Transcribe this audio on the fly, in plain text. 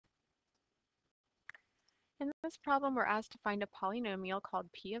In this problem, we're asked to find a polynomial called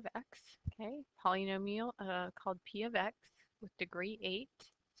p of x, okay? Polynomial called p of x with degree 8.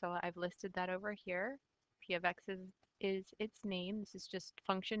 So I've listed that over here. P of x is its name. This is just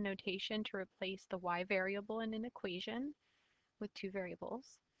function notation to replace the y variable in an equation with two variables.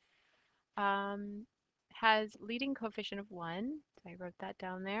 Has leading coefficient of 1, so I wrote that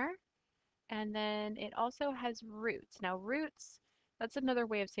down there. And then it also has roots. Now roots, that's another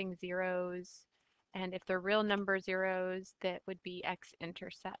way of saying zeros. And if they're real number zeros, that would be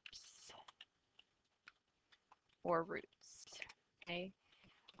x-intercepts or roots. Okay.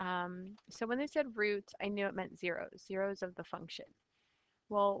 So when they said roots, I knew it meant zeros, zeros of the function.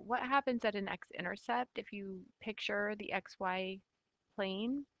 Well, what happens at an x-intercept if you picture the xy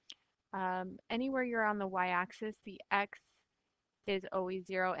plane? Anywhere you're on the y-axis, the x is always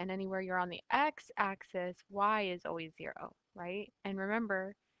 0, and anywhere you're on the x-axis, y is always 0, right? And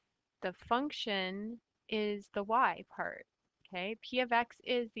remember, the function is the y part, okay? P of x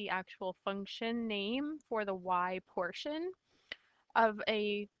is the actual function name for the y portion of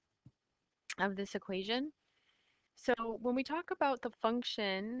this equation. So when we talk about the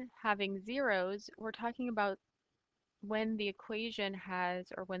function having zeros, we're talking about when the equation has,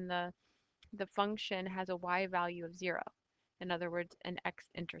 or when the function has a y value of 0. In other words, an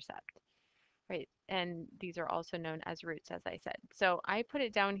x-intercept, right? And these are also known as roots, as I said. So I put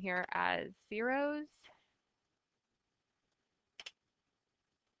it down here as zeros.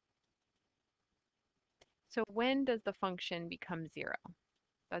 So when does the function become 0?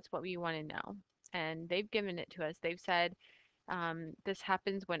 That's what we want to know. And they've given it to us. They've said this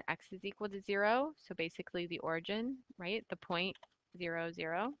happens when x is equal to 0. So basically the origin, right? The point 0,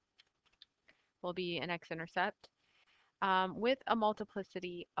 0 will be an x-intercept with a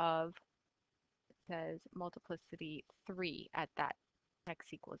multiplicity of, it says multiplicity 3 at that x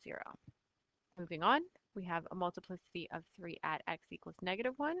equals 0. Moving on, we have a multiplicity of 3 at x equals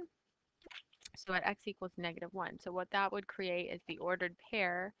negative 1. So at x equals negative 1. So what that would create is the ordered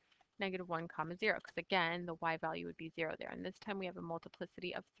pair negative 1 comma 0, because again, the y value would be 0 there. And this time we have a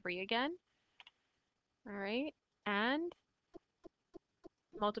multiplicity of 3 again. All right, and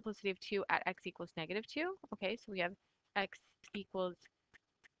multiplicity of 2 at x equals negative 2. Okay, so we have x equals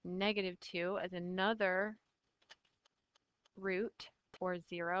negative 2 as another root or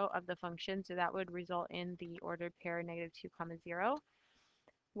 0 of the function. So that would result in the ordered pair negative 2 comma 0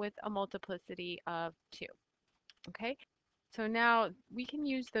 with a multiplicity of 2. Okay, so now we can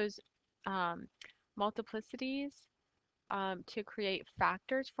use those multiplicities to create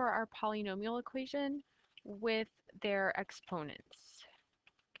factors for our polynomial equation with their exponents.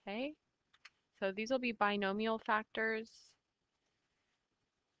 Okay, so these will be binomial factors.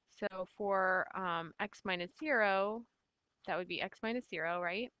 So for x minus 0, that would be x minus 0,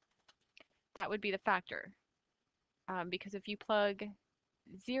 right? That would be the factor. Because if you plug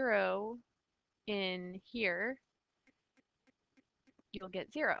 0 in here, you'll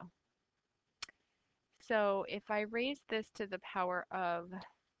get 0. So if I raise this to the power of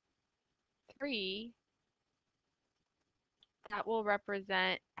 3, that will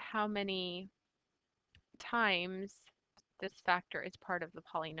represent how many times this factor is part of the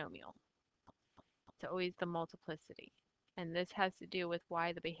polynomial. It's always the multiplicity. And this has to do with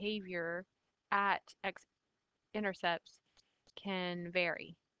why the behavior at x-intercepts can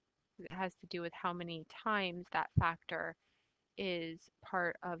vary. It has to do with how many times that factor is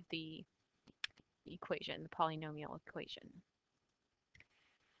part of the equation, the polynomial equation.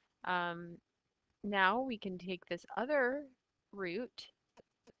 Now we can take this other root,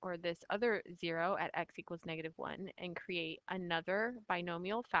 or this other 0 at x equals negative 1, and create another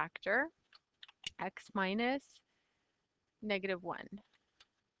binomial factor, x minus negative 1.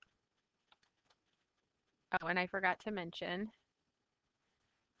 Oh, and I forgot to mention,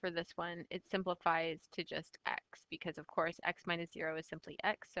 for this one, it simplifies to just x, because of course x minus 0 is simply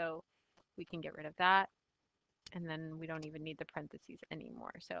x, so we can get rid of that, and then we don't even need the parentheses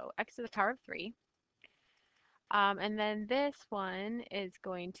anymore. So x to the power of 3. And then this one is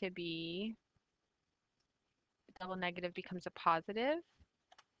going to be, double negative becomes a positive.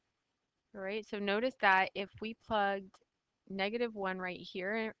 All right, so notice that if we plugged negative 1 right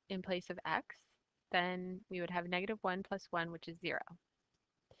here in place of x, then we would have negative 1 plus 1, which is 0.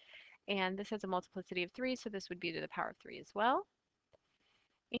 And this has a multiplicity of 3, so this would be to the power of 3 as well.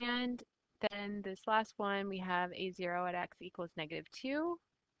 And then this last one, we have a 0 at x equals negative 2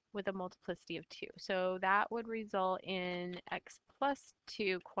 with a multiplicity of 2. So that would result in x plus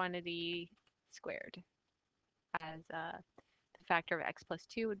 2 quantity squared, as the factor of x plus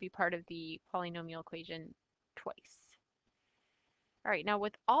 2 would be part of the polynomial equation twice. All right, now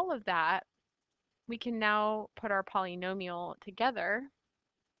with all of that, we can now put our polynomial together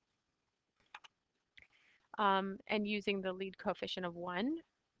and using the lead coefficient of 1.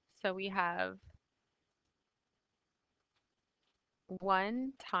 So we have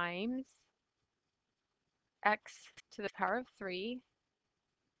 1 times x to the power of 3,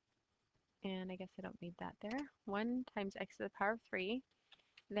 and I guess I don't need that there, 1 times x to the power of 3,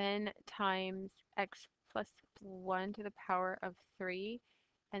 then times x plus 1 to the power of 3,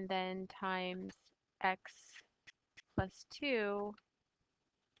 and then times x plus 2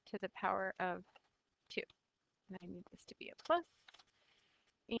 to the power of 2. And I need this to be a plus.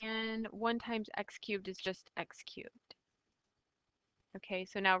 And 1 times x cubed is just x cubed. Okay,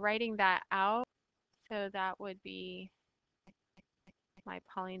 so now writing that out, so that would be my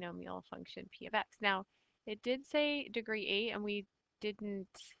polynomial function p of x. Now, it did say degree 8, and we didn't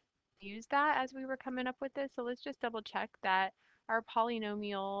use that as we were coming up with this, so let's just double check that our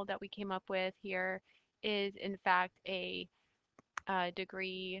polynomial that we came up with here is in fact a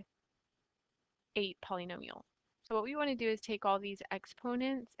degree 8 polynomial. So what we want to do is take all these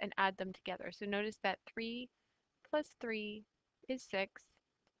exponents and add them together. So notice that 3 plus 3 is 6,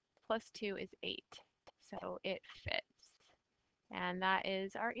 plus 2 is 8. So it fits. And that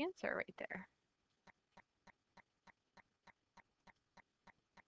is our answer right there.